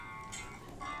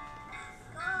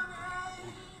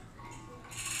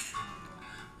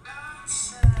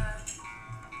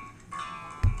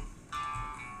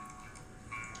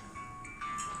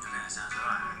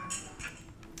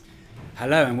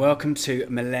Hello and welcome to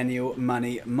Millennial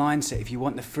Money Mindset. If you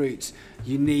want the fruits,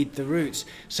 you need the roots.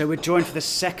 So we're joined for the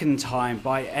second time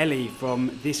by Ellie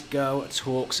from This Girl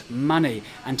Talks Money.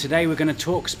 And today we're going to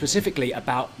talk specifically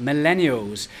about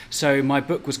millennials. So my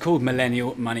book was called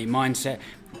Millennial Money Mindset.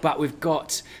 But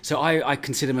I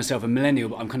consider myself a millennial,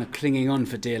 but I'm kind of clinging on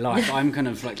for dear life. I'm kind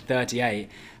of like 38.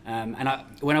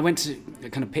 When I went to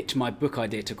kind of pitch my book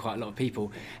idea to quite a lot of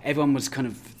people, everyone was kind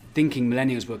of thinking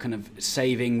millennials were kind of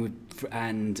saving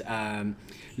and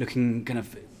looking kind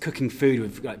of cooking food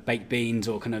with like baked beans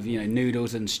or kind of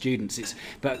noodles and students.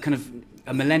 But kind of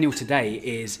a millennial today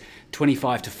is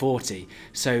 25 to 40.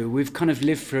 So we've kind of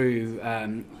lived through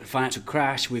financial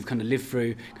crash. We've kind of lived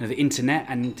through kind of the internet,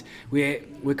 and we're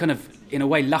kind of in a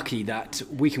way lucky that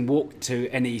we can walk to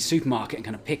any supermarket and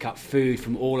kind of pick up food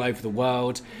from all over the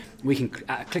world. We can,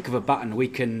 at a click of a button, we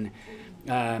can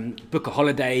book a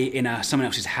holiday in someone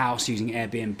else's house using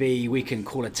Airbnb. We can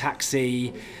call a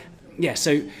taxi. Yeah,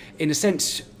 so in a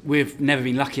sense, we've never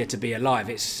been luckier to be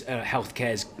alive. It's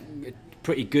healthcare's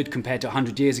pretty good compared to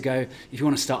 100 years ago. If you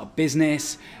want to start a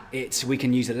business, we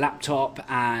can use a laptop,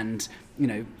 and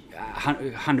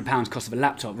 £100 cost of a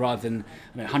laptop rather than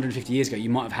 150 years ago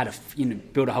you might have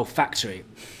had build a whole factory.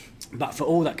 But for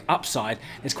all that upside,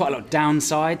 there's quite a lot of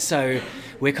downside. So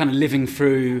we're kind of living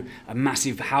through a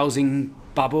massive housing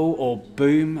bubble or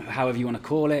boom, however you want to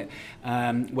call it,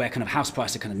 where kind of house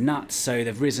prices are kind of nuts. So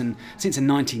they've risen since the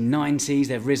 1990s.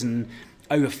 They've risen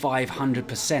over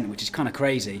 500%, which is kind of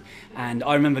crazy. And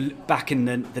I remember back in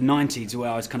the 90s,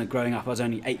 where I was kind of growing up, I was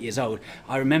only 8 years old.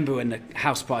 I remember when the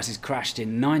house prices crashed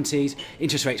in the 90s,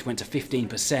 interest rates went to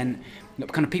 15%.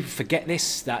 Kind of people forget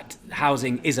this, that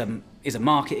housing is a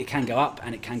market. It can go up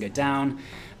and it can go down.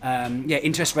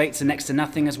 Interest rates are next to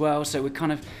nothing as well. So we're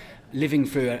kind of living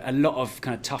through a lot of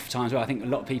kind of tough times. Well, I think a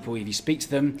lot of people, if you speak to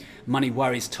them, money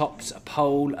worries tops a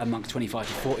poll amongst 25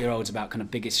 to 40-year-olds about kind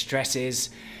of biggest stresses.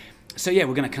 So we're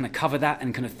going to kind of cover that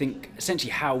and kind of think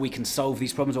essentially how we can solve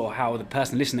these problems, or how the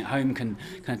person listening at home can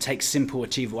kind of take simple,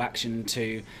 achievable action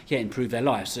to improve their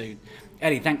life. So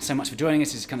Ellie, thanks so much for joining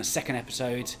us. This is kind of second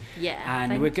episode.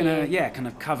 And we're going to kind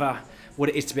of cover what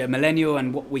it is to be a millennial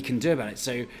and what we can do about it.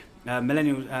 So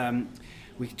millennial,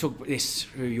 we talk about this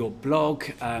through your blog,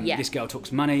 This Girl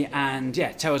Talks Money, and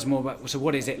tell us more about, so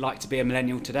what is it like to be a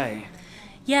millennial today?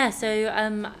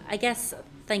 I guess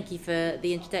thank you for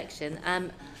the introduction.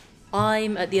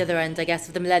 I'm at the other end, I guess,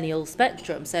 of the millennial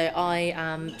spectrum. So I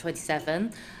am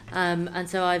 27, and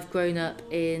so I've grown up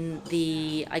in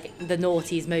the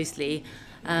noughties mostly,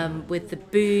 with the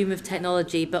boom of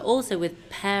technology, but also with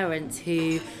parents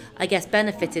who, I guess,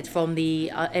 benefited from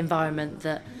the environment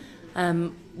that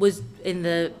was in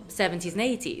the 70s and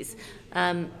 80s.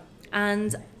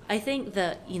 And I think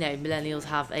that, millennials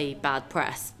have a bad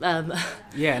press.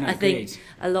 I think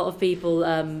a lot of people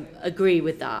agree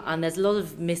with that. And there's a lot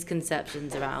of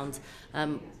misconceptions around,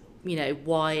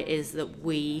 why it is that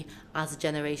we as a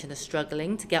generation are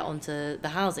struggling to get onto the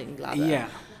housing ladder.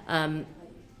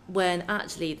 When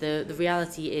actually the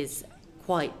reality is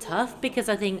quite tough, because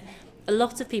I think a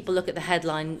lot of people look at the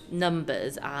headline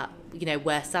numbers at,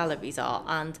 where salaries are.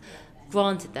 And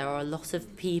granted, there are a lot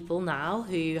of people now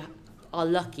who are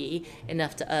lucky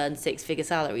enough to earn six-figure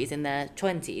salaries in their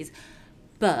 20s.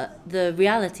 But the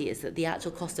reality is that the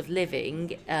actual cost of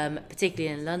living,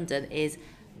 particularly in London, is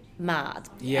mad.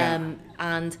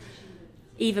 And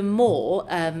even more,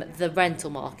 the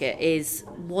rental market is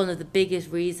one of the biggest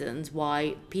reasons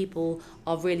why people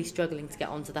are really struggling to get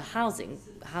onto the housing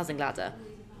ladder.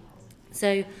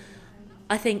 So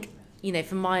I think,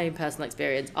 from my own personal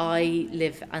experience, I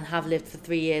live and have lived for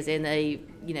 3 years in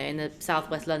the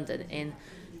southwest London, in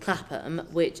Clapham,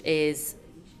 which is,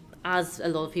 as a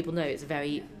lot of people know, it's a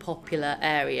very popular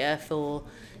area for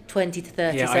 20 to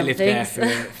 30 somethings. I lived there for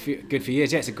a good few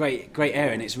years. It's a great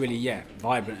area, and it's really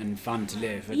vibrant and fun to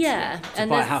live. To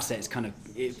buy a house there, it's kind of,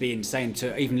 it'd be insane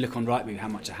to even look on Rightmove how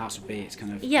much a house would be. It's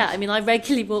kind of I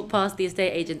regularly walk past the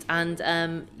estate agents, and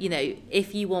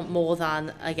if you want more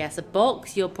than, I guess, a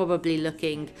box, you're probably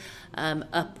looking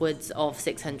upwards of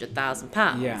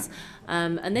 £600,000.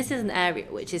 And this is an area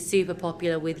which is super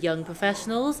popular with young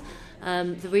professionals.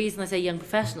 The reason I say young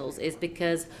professionals is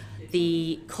because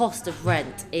the cost of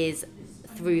rent is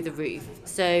through the roof.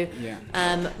 So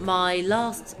my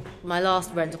last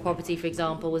rental property, for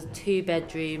example, was a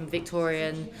 2-bedroom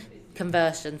Victorian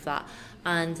conversion flat,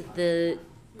 and the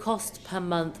cost per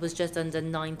month was just under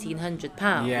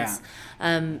 £1,900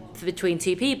 for between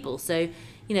two people. So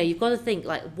you've got to think,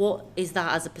 like, what is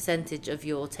that as a percentage of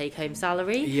your take-home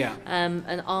salary?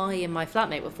 And I and my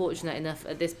flatmate were fortunate enough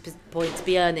at this point to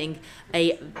be earning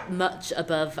a much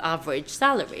above average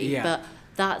salary. But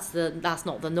that's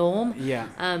not the norm. Yeah.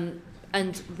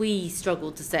 And we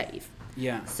struggle to save.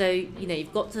 Yeah. So,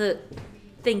 you've got to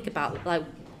think about like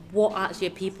what actually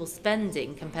are people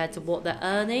spending compared to what they're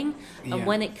earning. And Yeah.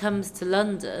 when it comes to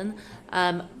London,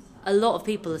 a lot of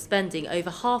people are spending over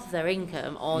half of their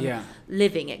income on Yeah.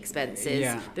 living expenses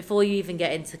Yeah. before you even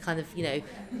get into kind of,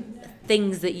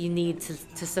 things that you need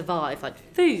to survive, like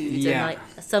food Yeah. and like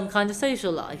some kind of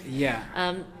social life.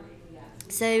 Yeah.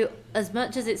 So as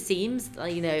much as it seems,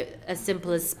 as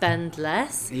simple as spend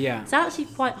less, Yeah. it's actually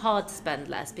quite hard to spend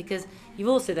less because you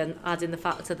also then add in the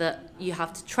factor that you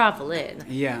have to travel in.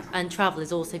 Yeah. And travel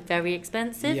is also very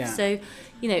expensive. Yeah. So,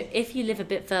 if you live a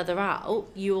bit further out,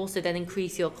 you also then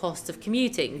increase your cost of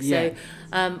commuting. Yeah.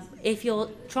 So if you're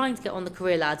trying to get on the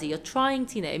career ladder, you're trying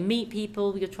to, meet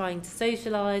people, you're trying to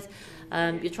socialise,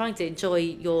 you're trying to enjoy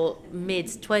your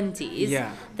mid-20s,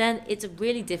 Yeah. then it's a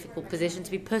really difficult position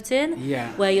to be put in,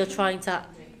 Yeah. where you're trying to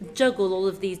juggle all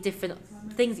of these different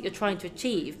things that you're trying to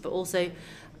achieve, but also,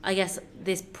 I guess,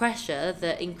 this pressure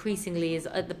that increasingly is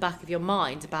at the back of your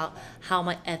mind about how am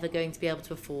I ever going to be able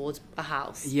to afford a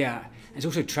house? Yeah, it's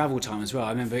also travel time as well.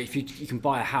 I remember if you can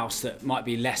buy a house that might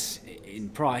be less in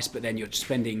price, but then you're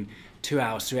spending 2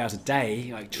 hours, 3 hours a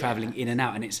day, like traveling in and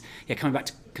out, and it's coming back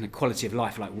to kind of quality of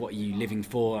life. Like, what are you living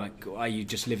for? Like, are you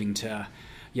just living to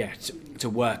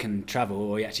work and travel,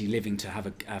 or are you actually living to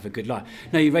have a good life?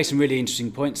 No, you raised some really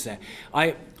interesting points there.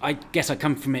 I guess I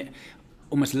come from it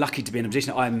almost lucky to be in a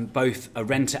position. I'm both a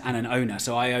renter and an owner.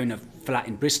 So I own a flat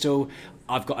in Bristol.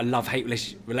 I've got a love-hate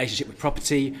relationship with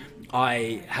property.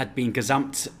 I had been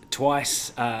gazumped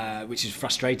twice, which is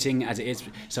frustrating as it is.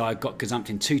 So I got gazumped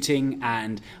in Tooting,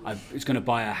 and I was going to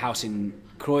buy a house in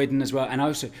Croydon as well. And I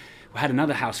also had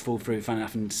another house fall through, fun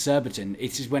enough, in Surbiton.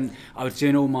 It is when I was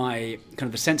doing all my kind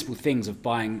of the sensible things of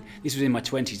buying. This was in my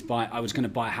 20s. I was going to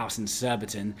buy a house in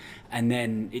Surbiton, and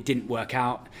then it didn't work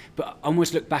out. But I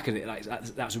almost look back at it like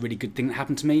that was a really good thing that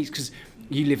happened to me, because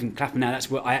you live in Clapham now. That's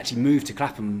where I actually moved to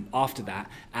Clapham after that,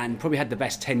 and probably had the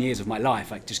best 10 years of my life.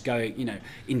 Like, just going,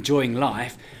 enjoying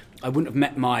life. I wouldn't have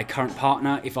met my current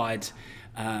partner if I'd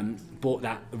bought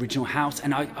that original house,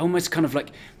 and I almost kind of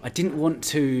like I didn't want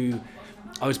to.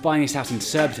 I was buying this house in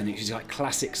Surbiton, which is like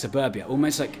classic suburbia.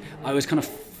 Almost like I was kind of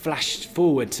flashed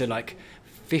forward to like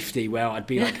 50, where I'd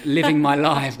be like living my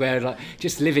life, where like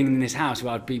just living in this house,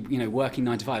 where I'd be working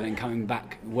 9 to 5 and coming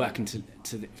back working to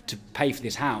pay for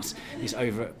this house, this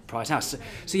overpriced house.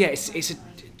 So yeah, it's a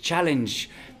challenge.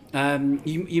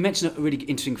 You mentioned a really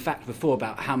interesting fact before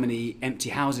about how many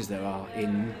empty houses there are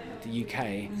in the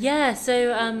UK. Yeah,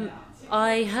 so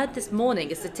I heard this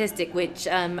morning a statistic which,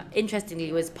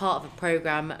 interestingly, was part of a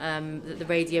programme that the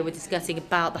radio were discussing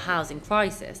about the housing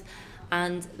crisis.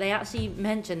 And they actually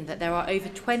mentioned that there are over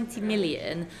 20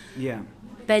 million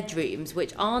bedrooms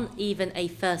which aren't even a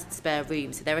first spare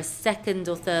room. So they're a second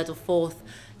or third or fourth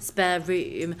spare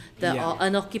room that are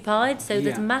unoccupied. So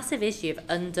there's a massive issue of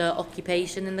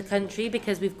under-occupation in the country,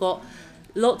 because we've got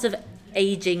lots of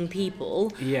ageing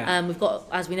people. We've got,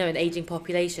 as we know, an ageing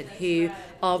population who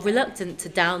are reluctant to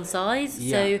downsize.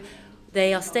 So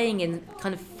they are staying in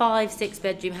kind of 5-6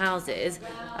 bedroom houses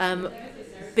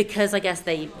because I guess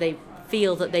they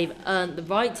feel that they've earned the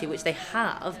right to, which they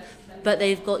have, but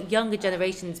they've got younger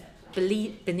generations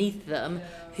beneath them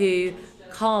who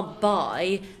can't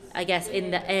buy, I guess,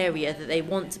 in the area that they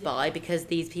want to buy, because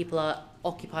these people are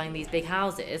occupying these big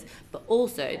houses. But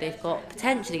also they've got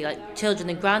potentially like children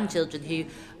and grandchildren who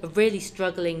are really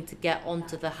struggling to get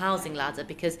onto the housing ladder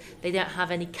because they don't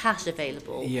have any cash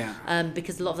available,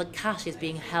 because a lot of the cash is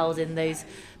being held in those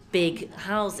big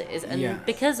houses, and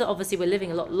because obviously we're living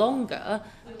a lot longer,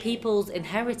 people's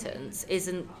inheritance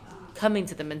isn't coming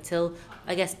to them until,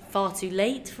 I guess, far too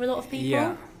late for a lot of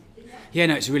people. Yeah,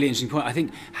 no, it's a really interesting point. I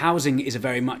think housing is a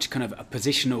very much kind of a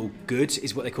positional good,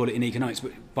 is what they call it in economics.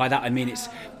 But by that I mean it's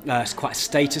quite a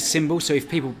status symbol. So if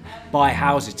people buy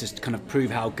houses to kind of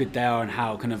prove how good they are and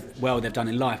how kind of well they've done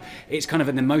in life, it's kind of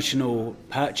an emotional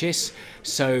purchase.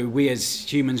 So we as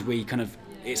humans,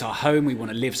 it's our home. We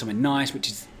want to live somewhere nice, which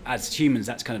is, as humans,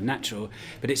 that's kind of natural.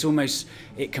 But it's almost,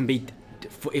 it can be,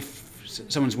 if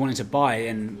someone's wanting to buy,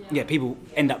 and people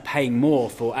end up paying more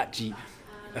for actually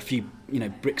a few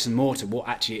bricks and mortar, what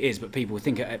actually it is. But people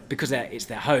think because it's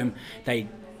their home, they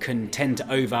can tend to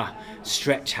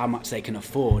overstretch how much they can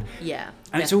afford.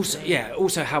 And it's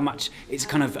also how much it's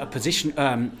kind of a position,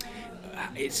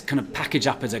 it's kind of packaged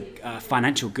up as a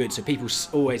financial good. So people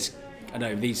always,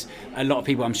 a lot of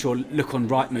people I'm sure look on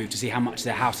Rightmove to see how much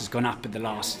their house has gone up in the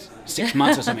last 6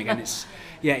 months or something, and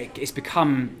it's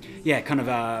become kind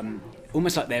of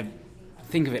almost like they're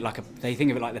think of it like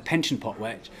the pension pot,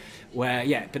 where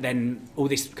but then all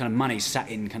this kind of money sat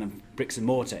in kind of bricks and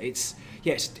mortar. It's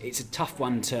a tough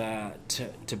one to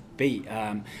beat.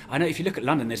 I know if you look at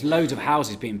London, there's loads of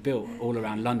houses being built all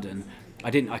around London. I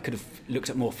could have looked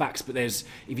at more facts, but if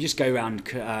you just go around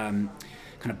kind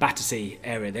of Battersea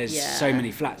area, there's so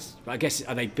many flats. But I guess,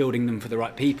 are they building them for the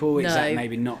right people? Is that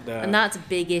maybe not the... And that's a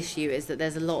big issue, is that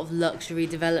there's a lot of luxury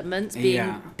developments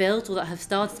being built or that have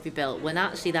started to be built, when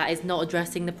actually that is not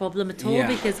addressing the problem at all,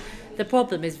 because the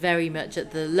problem is very much at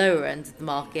the lower end of the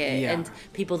market and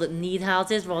people that need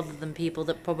houses rather than people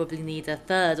that probably need a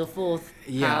third or fourth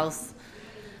house.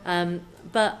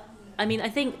 But I mean, I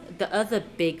think the other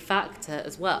big factor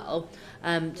as well,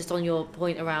 just on your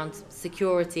point around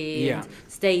security and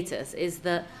status, is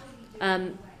that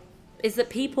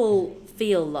people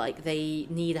feel like they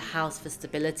need a house for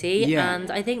stability, and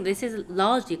I think this is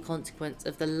largely a consequence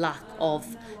of the lack of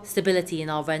stability in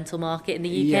our rental market in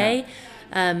the UK.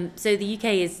 So the UK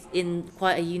is in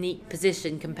quite a unique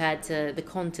position compared to the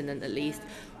continent, at least,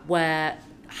 where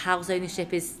house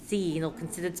ownership is seen or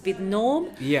considered to be the norm,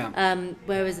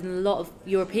 whereas in a lot of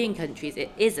European countries it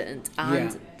isn't,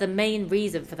 and the main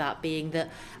reason for that being that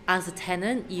as a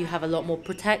tenant you have a lot more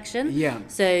protection,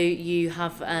 so you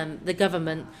have the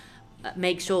government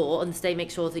make sure, and the state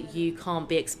makes sure, that you can't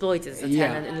be exploited as a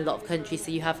tenant in a lot of countries.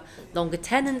 So you have longer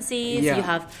tenancies, you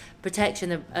have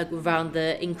protection around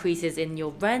the increases in your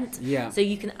rent. So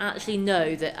you can actually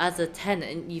know that as a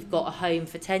tenant you've got a home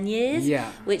for 10 years,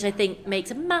 which I think makes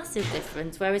a massive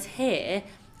difference. Whereas here,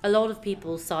 a lot of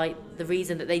people cite the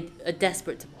reason that they are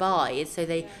desperate to buy is so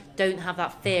they don't have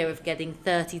that fear of getting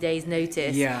 30 days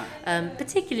notice,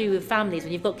 particularly with families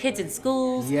when you've got kids in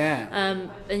schools,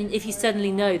 and if you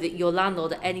suddenly know that your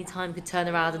landlord at any time could turn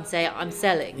around and say, I'm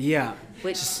selling.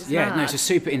 Which is mad. No, it's a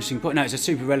super interesting point. No, it's a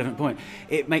super relevant point.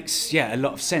 It makes a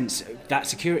lot of sense, that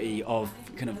security of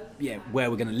kind of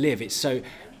where we're going to live. It's so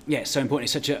important.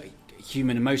 It's such a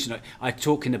human emotion. I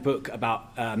talk in the book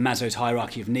about Maslow's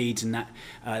hierarchy of needs, and that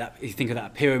you think of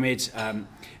that pyramid.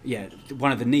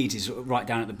 One of the needs is right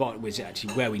down at the bottom, which is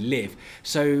actually where we live.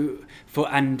 So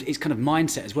and it's kind of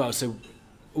mindset as well. So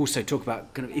also talk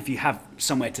about kind of, if you have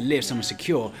somewhere to live, somewhere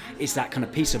secure, it's that kind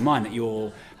of peace of mind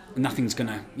that nothing's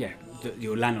gonna that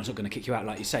your landlord's not going to kick you out,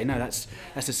 like you say. No, that's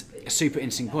a super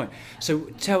interesting point. So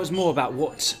tell us more about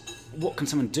what can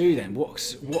someone do then?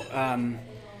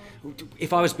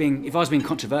 If I was being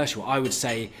controversial, I would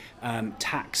say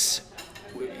tax.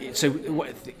 So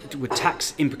with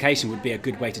tax implication would be a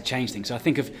good way to change things. So I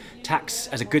think of tax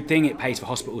as a good thing. It pays for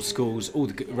hospitals, schools, all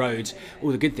the good roads,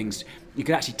 all the good things. You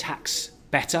could actually tax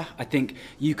better. I think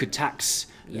you could tax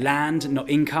land, not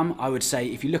income. I would say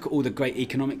if you look at all the great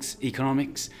economists,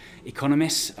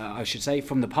 I should say,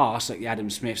 from the past, like the Adam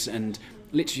Smiths, and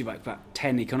literally about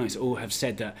 10 economists all have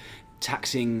said that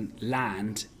taxing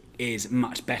land is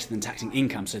much better than taxing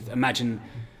income. So imagine,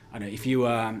 I don't know, if you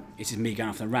this is me going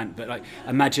off on a rant, but like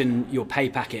imagine your pay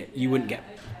packet, you wouldn't get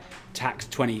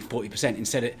taxed 20-40%.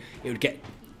 Instead it would get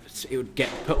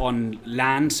put on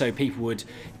land, so people would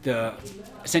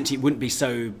essentially it wouldn't be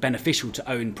so beneficial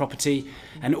to own property.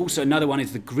 And also another one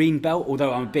is the green belt.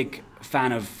 Although I'm a big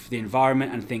fan of the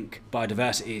environment and think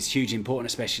biodiversity is hugely important,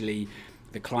 especially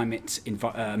the climate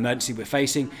emergency we're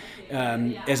facing.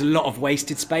 There's a lot of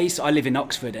wasted space. I live in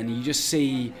Oxford, and you just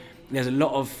see there's a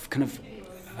lot of kind of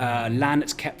land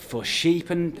that's kept for sheep,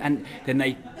 and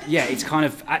then it's kind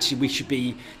of, actually we should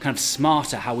be kind of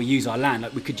smarter how we use our land.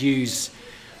 Like we could use,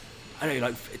 I don't know,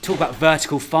 like talk about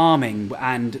vertical farming,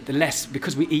 and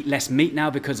because we eat less meat now,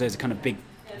 because there's a kind of big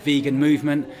vegan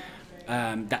movement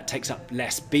that takes up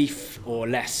less beef or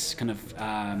less kind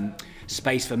of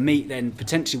space for meat, then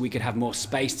potentially we could have more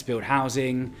space to build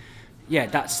housing.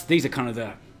 These are kind of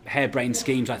the harebrained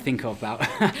schemes I think of about.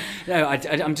 No,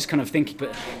 I'm just kind of thinking,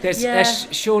 but there's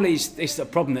surely it's a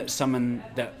problem that someone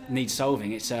that needs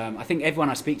solving. It's I think everyone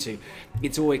I speak to,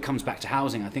 it always comes back to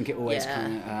housing. I think it always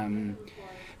kind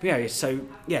of, so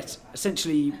yes,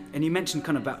 essentially. And you mentioned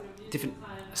kind of about different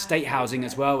state housing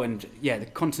as well, and the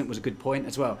continent was a good point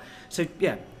as well. So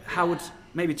Howard,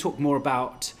 maybe talk more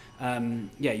about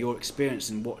your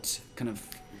experience and what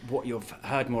you've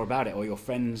heard more about it, or your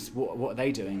friends, what are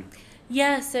they doing?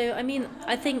 So I mean,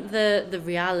 I think the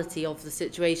reality of the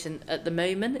situation at the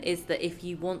moment is that if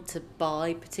you want to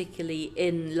buy, particularly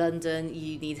in London,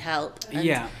 you need help.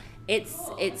 And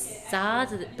it's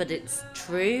sad, but it's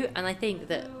true. And I think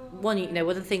that one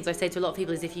of the things I say to a lot of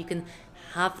people is, if you can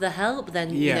have the help,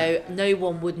 then no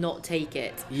one would not take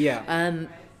it.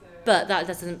 But that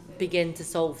doesn't begin to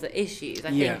solve the issues.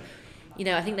 I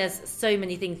think there's so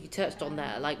many things you touched on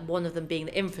there, like one of them being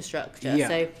the infrastructure.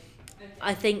 So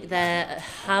I think there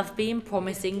have been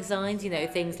promising signs,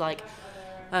 things like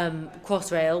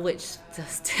Crossrail, which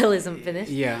still isn't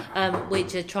finished,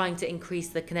 which are trying to increase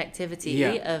the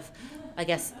connectivity of, I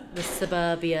guess, the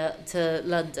suburbia to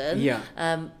London,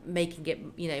 making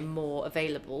it, more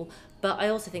available. But I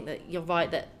also think that you're right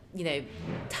that,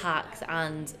 tax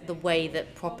and the way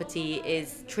that property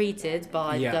is treated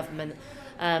by the government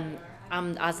and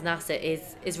as an asset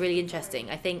is really interesting.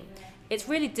 I think it's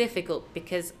really difficult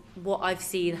because what I've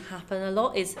seen happen a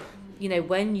lot is,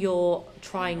 when you're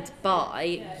trying to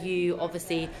buy, you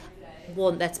obviously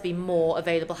want there to be more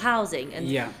available housing.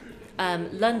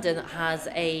 And London has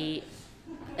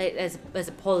as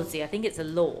a policy, I think it's a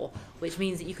law, which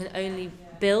means that you can only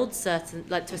build certain,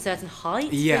 like to a certain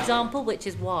height, for example, which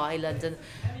is why London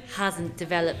hasn't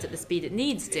developed at the speed it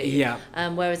needs to.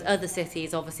 Whereas other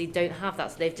cities obviously don't have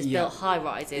that, so they've just built high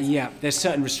rises. There's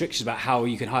certain restrictions about how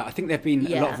you can hire. I think there've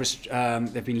been a lot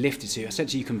of they've been lifted to.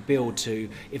 Essentially, you can build to,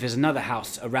 if there's another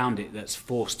house around it that's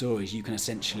 4 stories, you can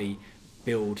essentially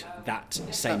build that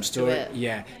same story.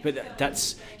 But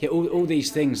that's all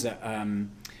these things that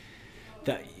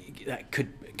that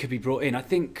could be brought in. I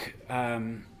think.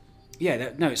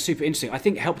 It's super interesting. I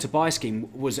think Help to Buy scheme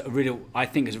was is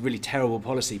a really terrible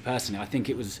policy. Personally, I think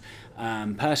it was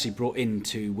personally brought in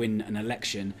to win an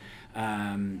election,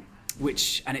 and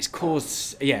it's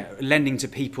caused lending to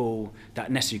people that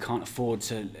necessarily can't afford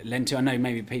to lend to. I know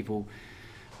maybe people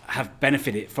have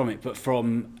benefited from it, but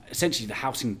from essentially the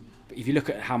housing. If you look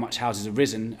at how much houses have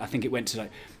risen, I think it went to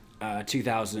like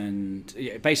 2000,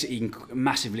 basically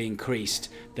massively increased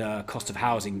the cost of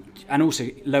housing, and also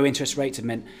low interest rates have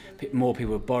meant more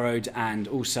people have borrowed, and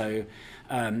also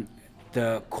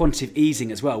the quantitative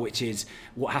easing as well, which is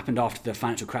what happened after the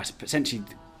financial crash. Essentially,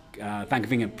 Bank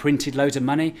of England printed loads of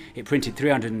money. It printed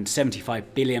 £375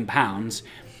 billion,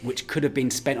 which could have been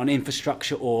spent on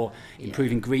infrastructure or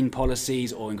improving green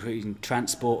policies or improving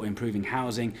transport or improving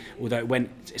housing, although it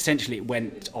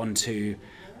went onto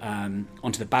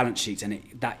the balance sheets, and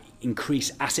that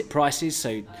increased asset prices.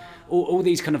 So all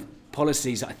these kind of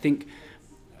policies, I think,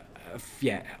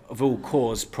 have all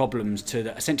caused problems to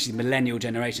essentially the millennial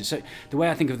generation. So the way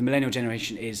I think of the millennial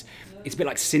generation is it's a bit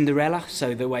like Cinderella.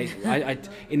 So the way I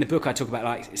in the book I talk about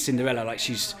like Cinderella, like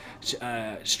she's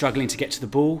struggling to get to the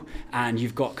ball, and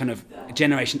you've got kind of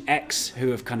Generation X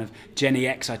who have kind of Jenny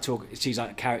X. She's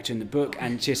like a character in the book,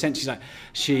 and she's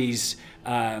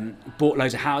bought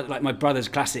loads of houses. Like my brother's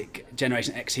classic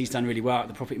Generation X, he's done really well at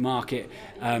the property market.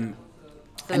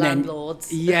 The landlords.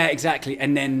 Then, exactly.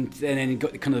 And then you've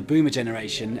got kind of the boomer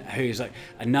generation, who's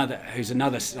another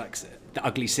like the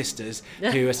ugly sisters,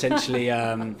 who essentially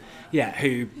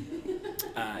who've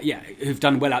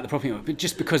done well at the property market. But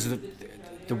just because of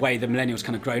the way the millennials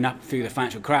kind of grown up through the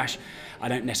financial crash, I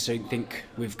don't necessarily think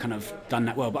we've kind of done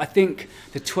that well. But I think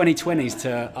the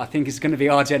 2020s I think is going to be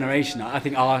our generation. I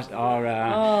think our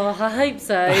I hope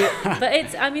so. But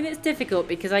it's difficult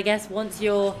because I guess once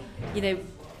you're,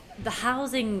 the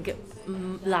housing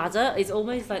ladder is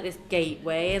almost like this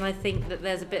gateway, and I think that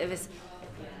there's a bit of this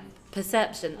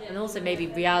perception and also maybe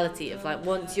reality of like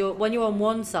when you're on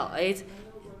one side,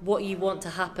 what you want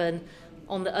to happen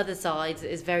on the other side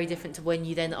is very different to when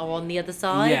you then are on the other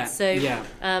side.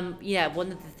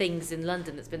 One of the things in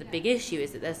London that's been a big issue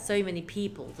is that there's so many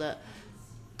people that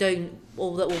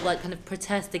will like kind of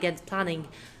protest against planning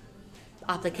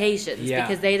applications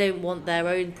because they don't want their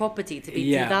own property to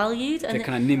be devalued. They're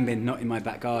kind of nimbin, not in my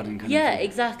back garden kind of thing.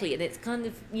 Exactly. And it's kind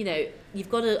of, you've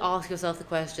got to ask yourself the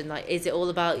question, like, is it all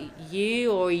about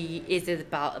you, or is it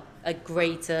about a bigger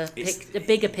picture? It's a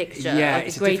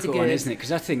difficult one, isn't it?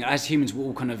 Because I think as humans we're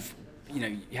all kind of,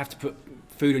 you have to put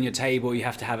food on your table, you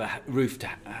have to have a roof to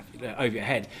have over your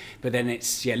head, but then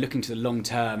it's looking to the long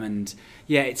term, and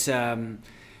it's a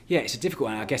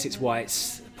difficult one. I guess it's why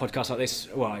it's podcasts like this.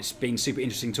 Well, it's been super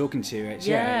interesting talking to you.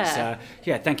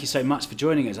 Thank you so much for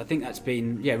joining us. I think that's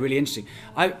been really interesting.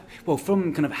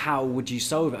 From kind of how would you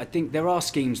solve it? I think there are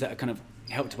schemes that are kind of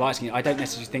Help to Buy scheme. I don't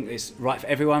necessarily think it's right for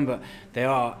everyone, but there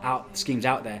are schemes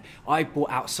out there. I bought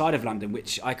outside of London,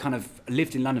 which I kind of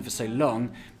lived in London for so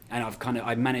long. And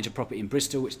I manage a property in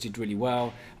Bristol, which did really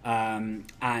well, but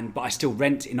I still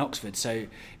rent in Oxford. So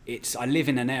I live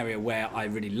in an area where I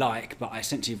really like, but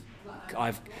the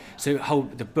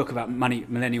book about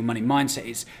millennial money mindset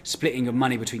is splitting your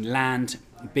money between land,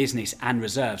 business, and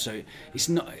reserve. So it's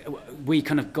not, we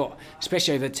kind of got,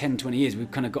 especially over 10, 20 years,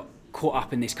 we've kind of got caught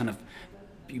up in this kind of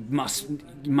you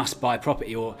must buy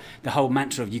property, or the whole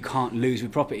mantra of you can't lose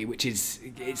with property, which is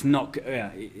it's not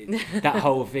that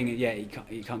whole thing. You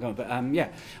can't go on. But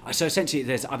so essentially,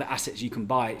 there's other assets you can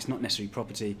buy. It's not necessarily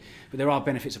property, but there are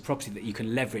benefits of property that you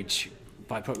can leverage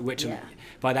which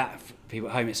by that, people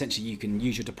at home, essentially you can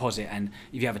use your deposit, and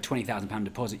if you have a £20,000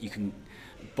 deposit, you can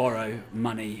borrow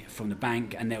money from the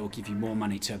bank, and they will give you more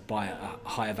money to buy a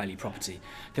higher value property.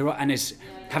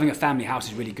 Having a family house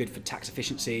is really good for tax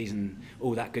efficiencies and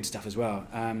all that good stuff as well.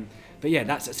 But yeah,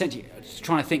 that's essentially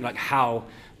trying to think like how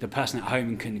the person at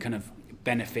home can kind of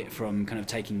benefit from kind of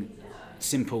taking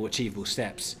simple, achievable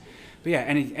steps. But yeah,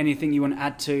 anything you want to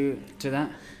add to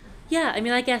that? Yeah, I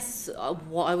mean, I guess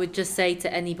what I would just say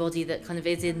to anybody that kind of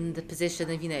is in the position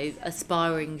of,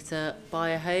 aspiring to buy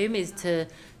a home is to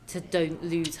don't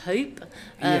lose hope.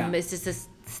 It's just to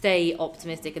stay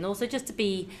optimistic, and also just to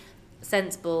be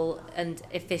sensible and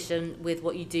efficient with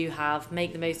what you do have,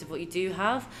 make the most of what you do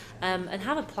have, and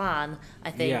have a plan.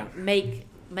 I think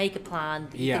make a plan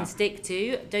that you can stick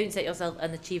to. Don't set yourself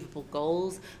unachievable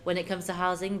goals when it comes to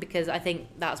housing, because I think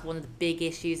that's one of the big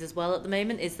issues as well at the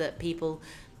moment, is that people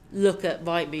look at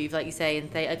Rightmove, like you say,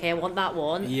 and say, okay, I want that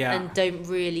one, and don't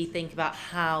really think about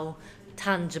how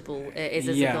tangible it is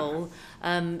as a goal,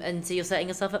 and so you're setting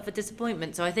yourself up for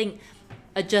disappointment. So I think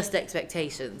adjust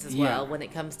expectations as well when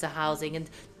it comes to housing, and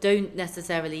don't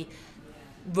necessarily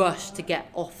rush to get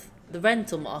off the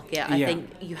rental market. I think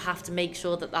you have to make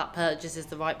sure that purchase is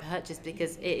the right purchase,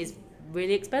 because it is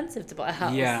really expensive to buy a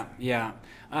house.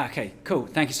 Okay, cool,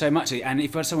 thank you so much. And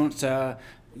if someone wants to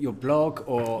your blog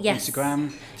or Instagram,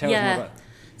 tell us more about.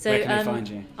 So where can they find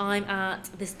you? I'm at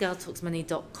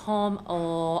thisgirltalksmoney.com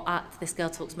or at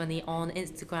thisgirltalksmoney on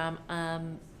Instagram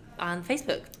and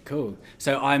Facebook. Cool.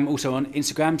 So I'm also on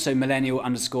Instagram, so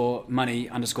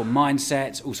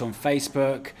millennial_money_mindset, also on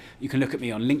Facebook. You can look at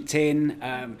me on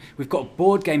LinkedIn. We've got a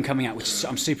board game coming out, which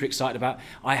I'm super excited about.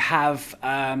 I have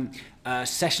a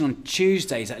session on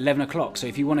Tuesdays at 11 o'clock. So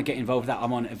if you want to get involved with that,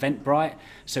 I'm on Eventbrite.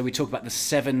 So we talk about the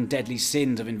 7 deadly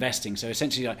sins of investing. So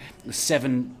essentially like the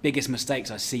 7 biggest mistakes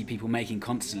I see people making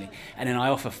constantly. And then I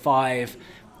offer 5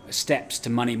 steps to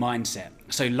money mindset.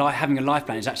 So having a life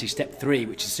plan is actually step 3,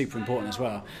 which is super important as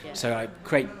well. So I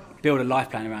build a life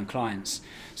plan around clients.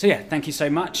 So yeah, thank you so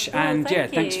much.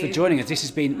 Thanks for joining us. This has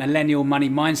been Millennial Money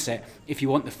Mindset. If you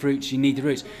want the fruits, you need the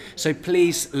roots. So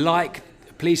please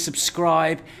please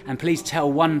subscribe, and please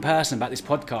tell one person about this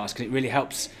podcast, because it really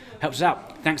helps us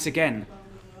out. Thanks again.